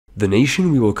The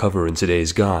nation we will cover in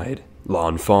today's guide,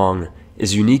 Lanfang,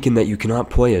 is unique in that you cannot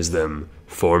play as them,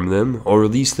 form them, or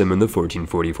release them in the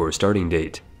 1444 starting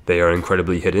date. They are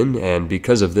incredibly hidden, and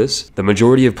because of this, the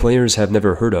majority of players have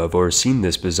never heard of or seen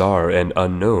this bizarre and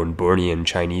unknown Bornean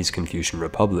Chinese Confucian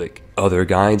Republic. Other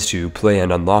guides to play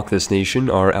and unlock this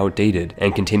nation are outdated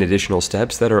and contain additional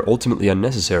steps that are ultimately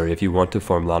unnecessary if you want to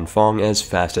farm Lanfang as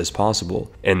fast as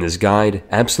possible. In this guide,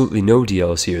 absolutely no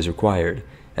DLC is required,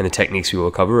 and the techniques we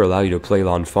will cover allow you to play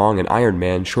Lanfang and Iron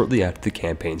Man shortly after the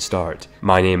campaign start.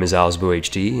 My name is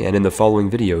AlzaboHD, and in the following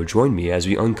video join me as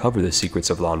we uncover the secrets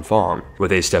of Lanfang,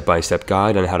 with a step-by-step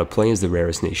guide on how to play as the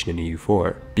rarest nation in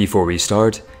EU4. Before we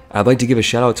start, I'd like to give a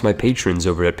shout out to my patrons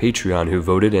over at Patreon who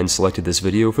voted and selected this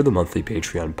video for the monthly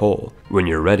Patreon poll. When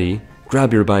you're ready,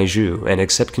 grab your Baiju and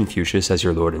accept Confucius as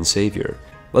your Lord and Savior.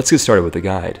 Let's get started with the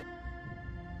guide.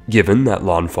 Given that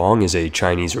Lanfang is a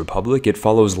Chinese republic, it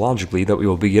follows logically that we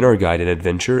will begin our guide and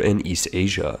adventure in East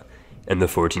Asia. In the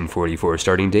 1444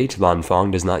 starting date,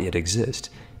 Lanfang does not yet exist,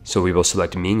 so we will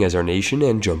select Ming as our nation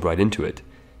and jump right into it.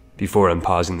 Before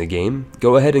unpausing the game,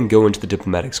 go ahead and go into the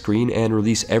diplomatic screen and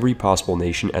release every possible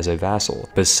nation as a vassal,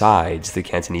 besides the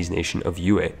Cantonese nation of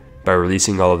Yue. By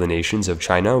releasing all of the nations of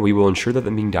China, we will ensure that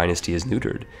the Ming dynasty is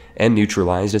neutered, and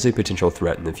neutralized as a potential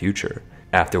threat in the future.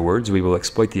 Afterwards, we will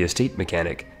exploit the estate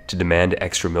mechanic to demand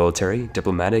extra military,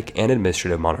 diplomatic, and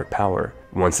administrative monarch power.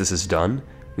 Once this is done,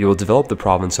 we will develop the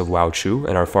province of Waochu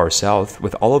in our far south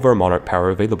with all of our monarch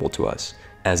power available to us,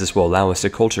 as this will allow us to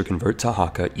culture convert to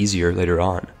Hakka easier later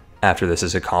on. After this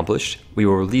is accomplished, we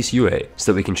will release Yue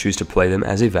so that we can choose to play them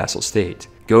as a vassal state.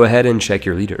 Go ahead and check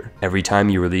your leader. Every time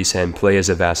you release and play as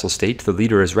a vassal state, the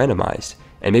leader is randomized,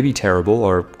 and may be terrible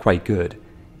or quite good.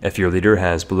 If your leader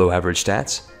has below average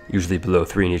stats, usually below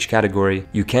 3 in each category,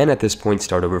 you can at this point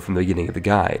start over from the beginning of the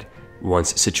guide.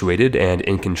 Once situated and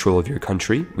in control of your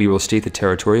country, we will state the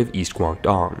territory of East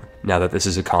Guangdong. Now that this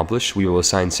is accomplished, we will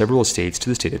assign several estates to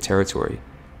the stated territory.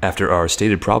 After our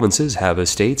stated provinces have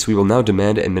estates, we will now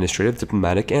demand administrative,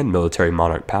 diplomatic, and military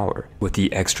monarch power. With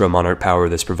the extra monarch power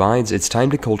this provides, it's time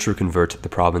to culture convert the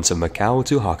province of Macau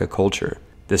to Hakka culture.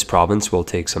 This province will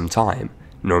take some time,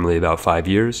 normally about 5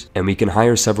 years, and we can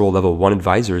hire several level 1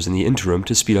 advisors in the interim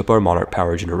to speed up our monarch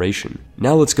power generation.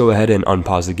 Now let's go ahead and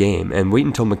unpause the game and wait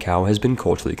until Macau has been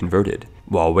culturally converted.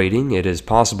 While waiting, it is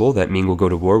possible that Ming will go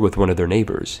to war with one of their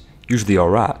neighbors, usually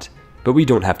Orat, but we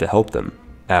don't have to help them.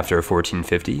 After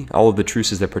 1450, all of the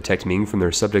truces that protect Ming from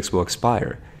their subjects will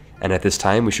expire, and at this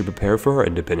time we should prepare for our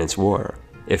independence war.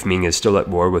 If Ming is still at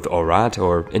war with Orat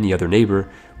or any other neighbor,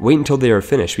 wait until they are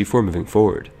finished before moving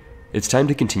forward. It's time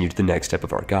to continue to the next step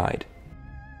of our guide.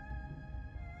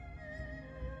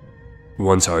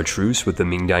 Once our truce with the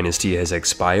Ming dynasty has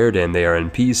expired and they are in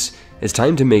peace, it's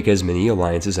time to make as many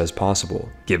alliances as possible.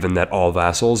 Given that all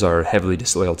vassals are heavily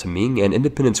disloyal to Ming, an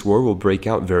independence war will break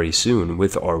out very soon,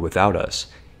 with or without us,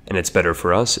 and it's better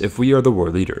for us if we are the war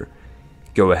leader.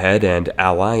 Go ahead and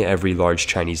ally every large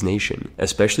Chinese nation,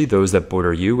 especially those that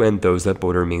border you and those that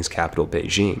border Ming's capital,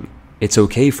 Beijing. It's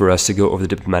okay for us to go over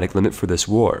the diplomatic limit for this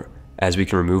war, as we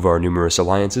can remove our numerous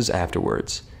alliances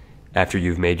afterwards. After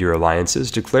you've made your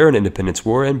alliances, declare an independence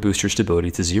war and boost your stability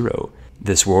to 0.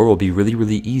 This war will be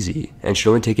really easy, and should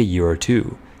only take a year or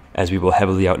 2, as we will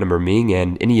heavily outnumber Ming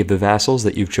and any of the vassals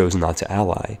that you've chosen not to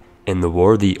ally. In the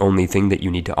war, the only thing that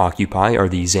you need to occupy are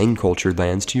the Zhang cultured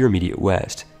lands to your immediate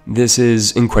west. This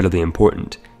is incredibly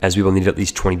important, as we will need at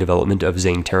least 20 development of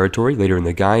Zhang territory later in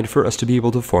the guide for us to be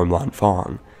able to form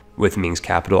Lanfang. With Ming's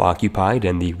capital occupied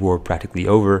and the war practically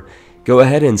over, go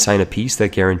ahead and sign a peace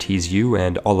that guarantees you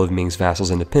and all of Ming's vassals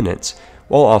independence,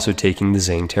 while also taking the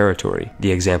Zhang territory.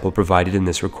 The example provided in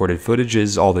this recorded footage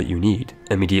is all that you need.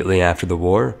 Immediately after the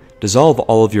war, dissolve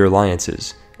all of your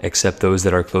alliances, except those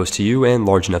that are close to you and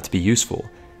large enough to be useful,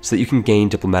 so that you can gain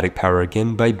diplomatic power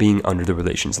again by being under the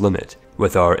relations limit.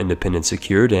 With our independence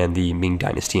secured and the Ming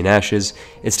dynasty in ashes,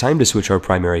 it's time to switch our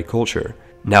primary culture.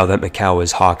 Now that Macau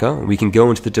is Hakka, we can go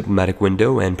into the diplomatic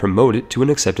window and promote it to an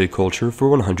accepted culture for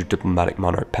 100 diplomatic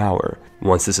monarch power.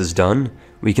 Once this is done,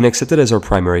 we can accept it as our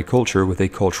primary culture with a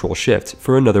cultural shift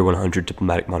for another 100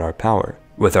 diplomatic monarch power.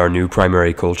 With our new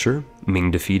primary culture, Ming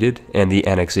defeated, and the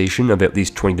annexation of at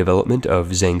least 20 development of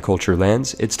Zhang culture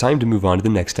lands, it's time to move on to the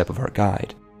next step of our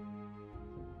guide.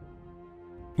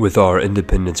 With our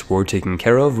independence war taken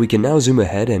care of, we can now zoom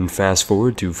ahead and fast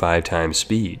forward to 5 times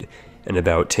speed. In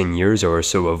about 10 years or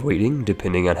so of waiting,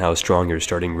 depending on how strong your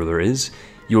starting ruler is,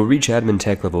 you will reach admin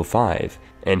tech level 5,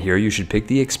 and here you should pick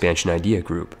the expansion idea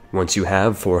group. Once you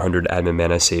have 400 admin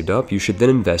mana saved up, you should then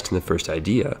invest in the first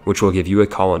idea, which will give you a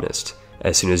colonist.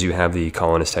 As soon as you have the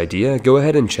colonist idea, go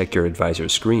ahead and check your advisor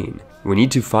screen. We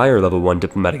need to fire level 1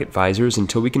 diplomatic advisors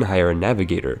until we can hire a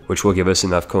navigator, which will give us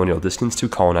enough colonial distance to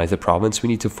colonize the province we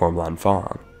need to form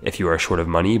Lanfang. If you are short of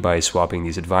money by swapping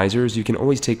these advisors, you can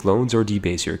always take loans or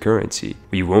debase your currency.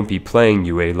 We won't be playing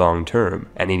UA long term,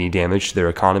 and any damage to their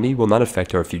economy will not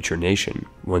affect our future nation.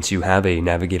 Once you have a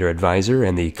navigator advisor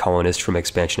and the colonist from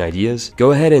expansion ideas,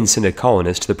 go ahead and send a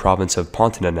colonist to the province of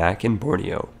Pontianak in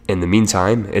Borneo. In the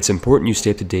meantime, it's important you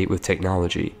stay up to date with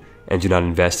technology, and do not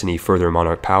invest any further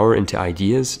monarch power into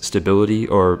ideas, stability,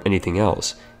 or anything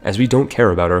else, as we don't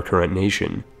care about our current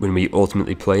nation. When we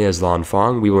ultimately play as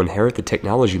Lanfang, we will inherit the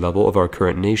technology level of our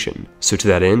current nation. So to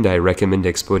that end, I recommend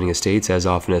exploiting estates as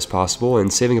often as possible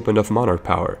and saving up enough monarch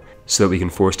power, so that we can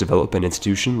force develop an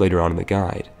institution later on in the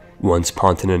guide. Once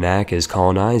Pontianak is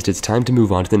colonized, it's time to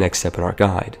move on to the next step in our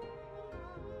guide.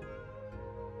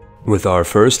 With our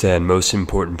first and most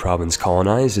important province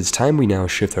colonized, it's time we now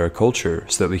shift our culture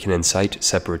so that we can incite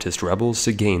separatist rebels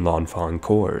to gain Lanfang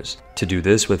cores. To do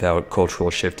this without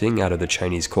cultural shifting out of the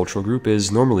Chinese cultural group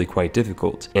is normally quite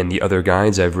difficult, and the other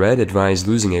guides I've read advise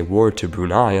losing a war to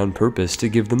Brunei on purpose to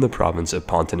give them the province of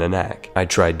Pontianak. I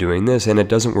tried doing this and it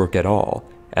doesn't work at all,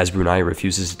 as Brunei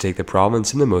refuses to take the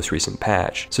province in the most recent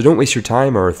patch. So don't waste your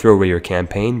time or throw away your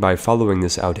campaign by following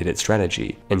this outdated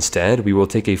strategy. Instead, we will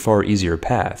take a far easier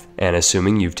path, and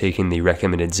assuming you've taken the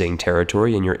recommended Zhang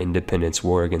territory in your independence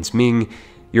war against Ming,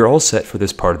 you're all set for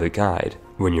this part of the guide.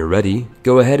 When you're ready,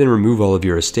 go ahead and remove all of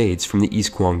your estates from the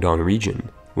East Guangdong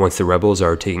region. Once the rebels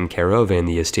are taken care of and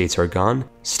the estates are gone,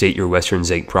 state your western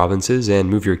Zhang provinces and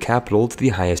move your capital to the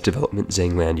highest development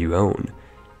Zhang land you own.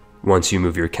 Once you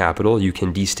move your capital, you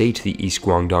can destate the East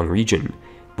Guangdong region,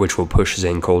 which will push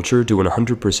Zhang culture to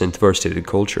 100% of our stated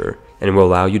culture, and will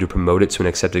allow you to promote it to an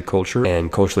accepted culture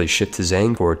and culturally shift to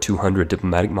Zhang for 200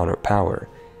 diplomatic monarch power.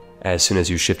 As soon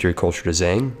as you shift your culture to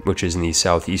Zhang, which is in the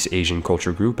Southeast Asian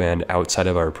culture group and outside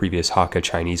of our previous Hakka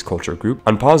Chinese culture group,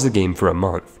 unpause the game for a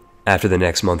month. After the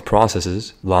next month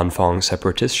processes, Lanfang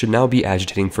separatists should now be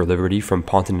agitating for liberty from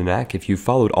Pontianak if you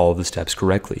followed all of the steps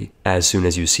correctly. As soon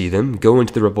as you see them, go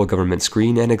into the rebel government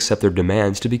screen and accept their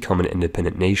demands to become an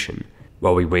independent nation.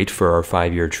 While we wait for our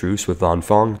 5-year truce with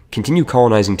Lanfang, continue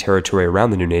colonizing territory around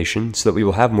the new nation so that we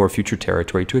will have more future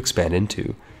territory to expand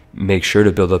into. Make sure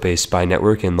to build up a spy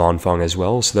network in Lanfang as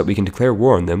well so that we can declare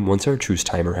war on them once our truce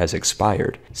timer has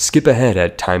expired. Skip ahead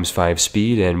at ×5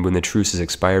 speed, and when the truce is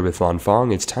expired with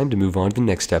Lanfang, it's time to move on to the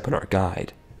next step in our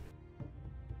guide.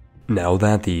 Now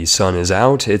that the sun is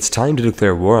out, it's time to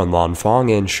declare war on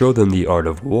Lanfang and show them the art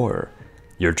of war.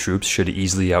 Your troops should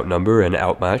easily outnumber and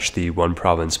outmatch the one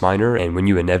province minor, and when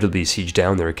you inevitably siege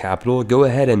down their capital, go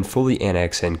ahead and fully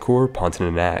annex and core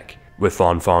Pontianak. With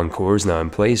Lanfang cores now in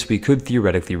place, we could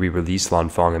theoretically re-release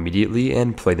Lanfang immediately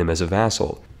and play them as a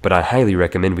vassal, but I highly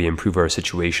recommend we improve our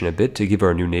situation a bit to give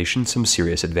our new nation some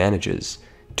serious advantages.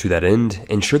 To that end,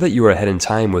 ensure that you are ahead in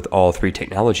time with all 3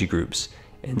 technology groups,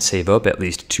 and save up at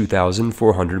least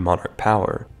 2,400 monarch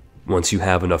power. Once you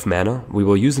have enough mana, we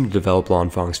will use them to develop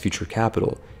Lanfang's future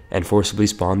capital, and forcibly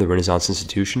spawn the Renaissance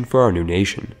Institution for our new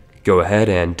nation. Go ahead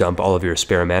and dump all of your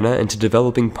spare mana into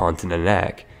developing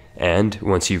Pontianak, and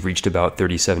once you've reached about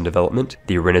 37 development,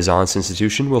 the Renaissance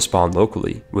Institution will spawn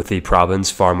locally. With the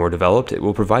province far more developed, it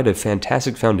will provide a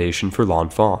fantastic foundation for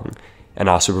Lanfang, and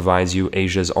also provides you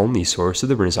Asia's only source of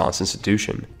the Renaissance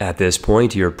Institution. At this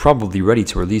point, you're probably ready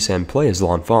to release and play as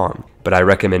Lanfang, but I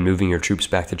recommend moving your troops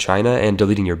back to China and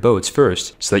deleting your boats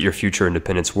first, so that your future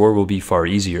independence war will be far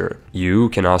easier. You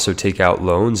can also take out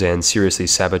loans and seriously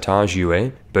sabotage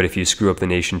UA, but if you screw up the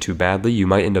nation too badly, you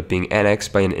might end up being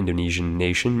annexed by an Indonesian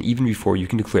nation even before you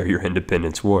can declare your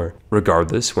independence war.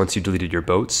 Regardless, once you deleted your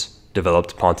boats,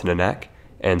 developed Pontianak,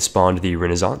 and spawned the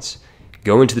Renaissance,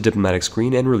 go into the diplomatic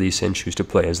screen and release and choose to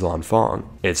play as Lanfang.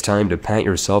 It's time to pat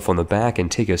yourself on the back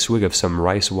and take a swig of some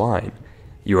rice wine.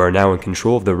 You are now in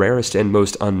control of the rarest and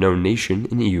most unknown nation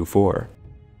in EU4.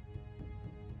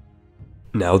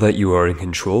 Now that you are in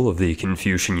control of the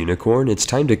Confucian Unicorn, it's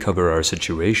time to cover our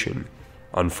situation.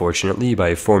 Unfortunately,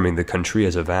 by forming the country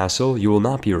as a vassal, you will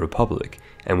not be a republic,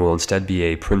 and will instead be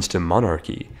a princedom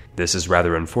monarchy. This is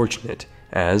rather unfortunate,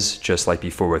 as, just like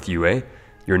before with UA,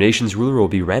 your nation's ruler will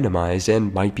be randomized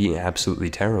and might be absolutely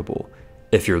terrible.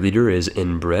 If your leader is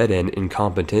inbred and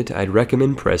incompetent, I'd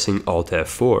recommend pressing Alt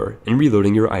F4 and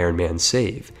reloading your Iron Man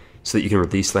save, so that you can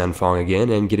release Lanfang again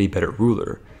and get a better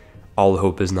ruler. All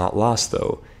hope is not lost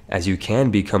though, as you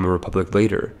can become a republic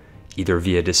later, either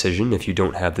via decision if you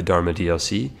don't have the Dharma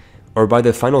DLC, or by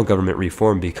the final government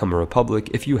reform become a republic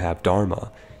if you have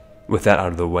Dharma. With that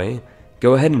out of the way,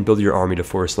 go ahead and build your army to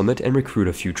force limit and recruit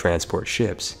a few transport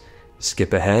ships.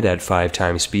 Skip ahead at 5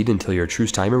 times speed until your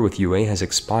truce timer with UA has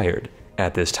expired.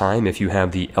 At this time, if you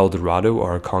have the El Dorado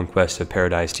or Conquest of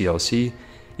Paradise DLC,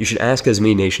 you should ask as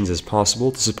many nations as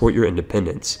possible to support your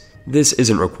independence. This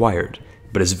isn't required,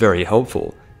 but is very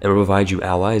helpful, and will provide you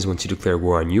allies once you declare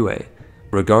war on UA.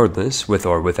 Regardless, with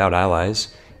or without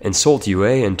allies, insult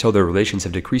UA until their relations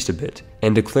have decreased a bit,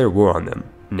 and declare war on them.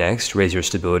 Next, raise your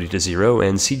stability to 0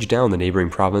 and siege down the neighboring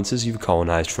provinces you've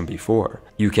colonized from before.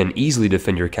 You can easily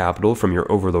defend your capital from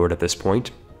your overlord at this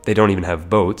point. They don't even have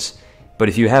boats. But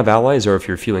if you have allies or if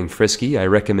you're feeling frisky, I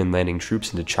recommend landing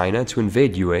troops into China to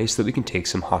invade UA so that we can take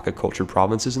some Hakka culture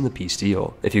provinces in the peace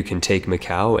deal. If you can take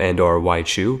Macau and or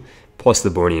Waichu, plus the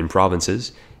Bornean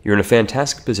provinces, you're in a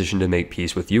fantastic position to make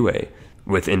peace with UA.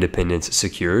 With independence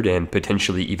secured and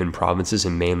potentially even provinces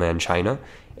in mainland China,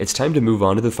 it's time to move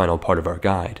on to the final part of our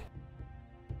guide.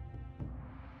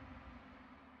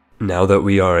 Now that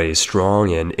we are a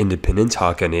strong and independent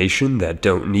Hakka nation that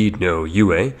don't need no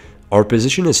UA, our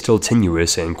position is still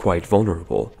tenuous and quite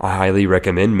vulnerable. I highly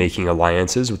recommend making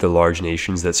alliances with the large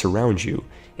nations that surround you,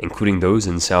 including those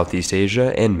in Southeast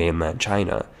Asia and mainland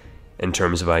China. In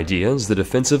terms of ideas, the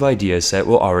defensive idea set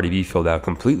will already be filled out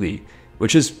completely,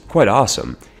 which is quite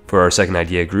awesome. For our second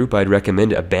idea group, I'd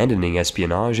recommend abandoning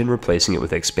espionage and replacing it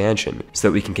with expansion, so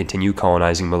that we can continue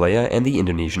colonizing Malaya and the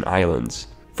Indonesian islands.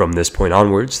 From this point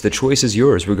onwards, the choice is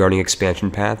yours regarding expansion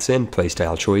paths and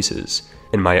playstyle choices.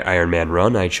 In my Iron Man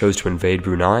run, I chose to invade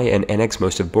Brunei and annex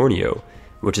most of Borneo,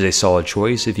 which is a solid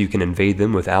choice if you can invade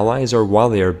them with allies or while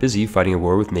they are busy fighting a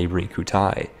war with neighboring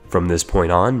Kutai. From this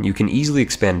point on, you can easily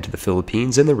expand into the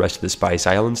Philippines and the rest of the Spice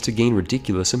Islands to gain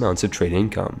ridiculous amounts of trade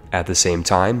income. At the same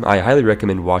time, I highly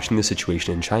recommend watching the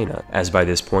situation in China, as by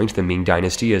this point the Ming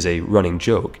Dynasty is a running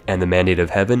joke, and the Mandate of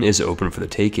Heaven is open for the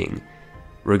taking.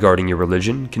 Regarding your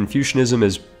religion, Confucianism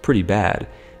is pretty bad,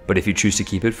 but if you choose to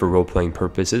keep it for role-playing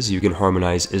purposes, you can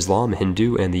harmonize Islam,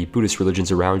 Hindu, and the Buddhist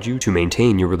religions around you to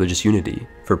maintain your religious unity.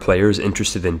 For players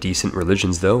interested in decent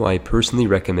religions though, I personally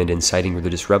recommend inciting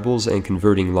religious rebels and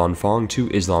converting Lanfang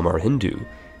to Islam or Hindu,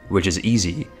 which is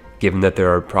easy, given that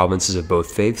there are provinces of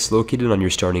both faiths located on your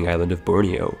starting island of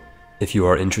Borneo. If you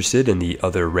are interested in the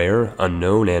other rare,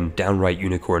 unknown, and downright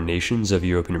unicorn nations of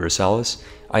Europa Universalis,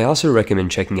 I also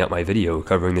recommend checking out my video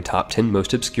covering the top 10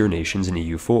 most obscure nations in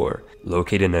EU4,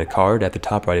 located in a card at the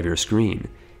top right of your screen.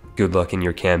 Good luck in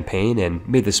your campaign, and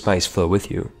may the spice flow with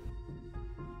you.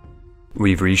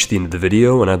 We've reached the end of the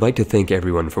video, and I'd like to thank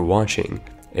everyone for watching.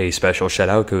 A special shout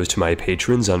out goes to my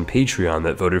patrons on Patreon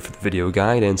that voted for the video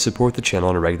guide and support the channel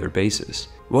on a regular basis.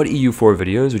 What EU4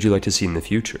 videos would you like to see in the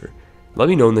future? Let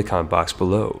me know in the comment box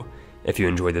below. If you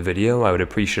enjoyed the video, I would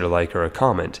appreciate a like or a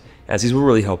comment, as these will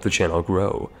really help the channel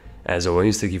grow. As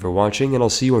always, thank you for watching, and I'll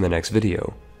see you in the next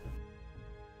video.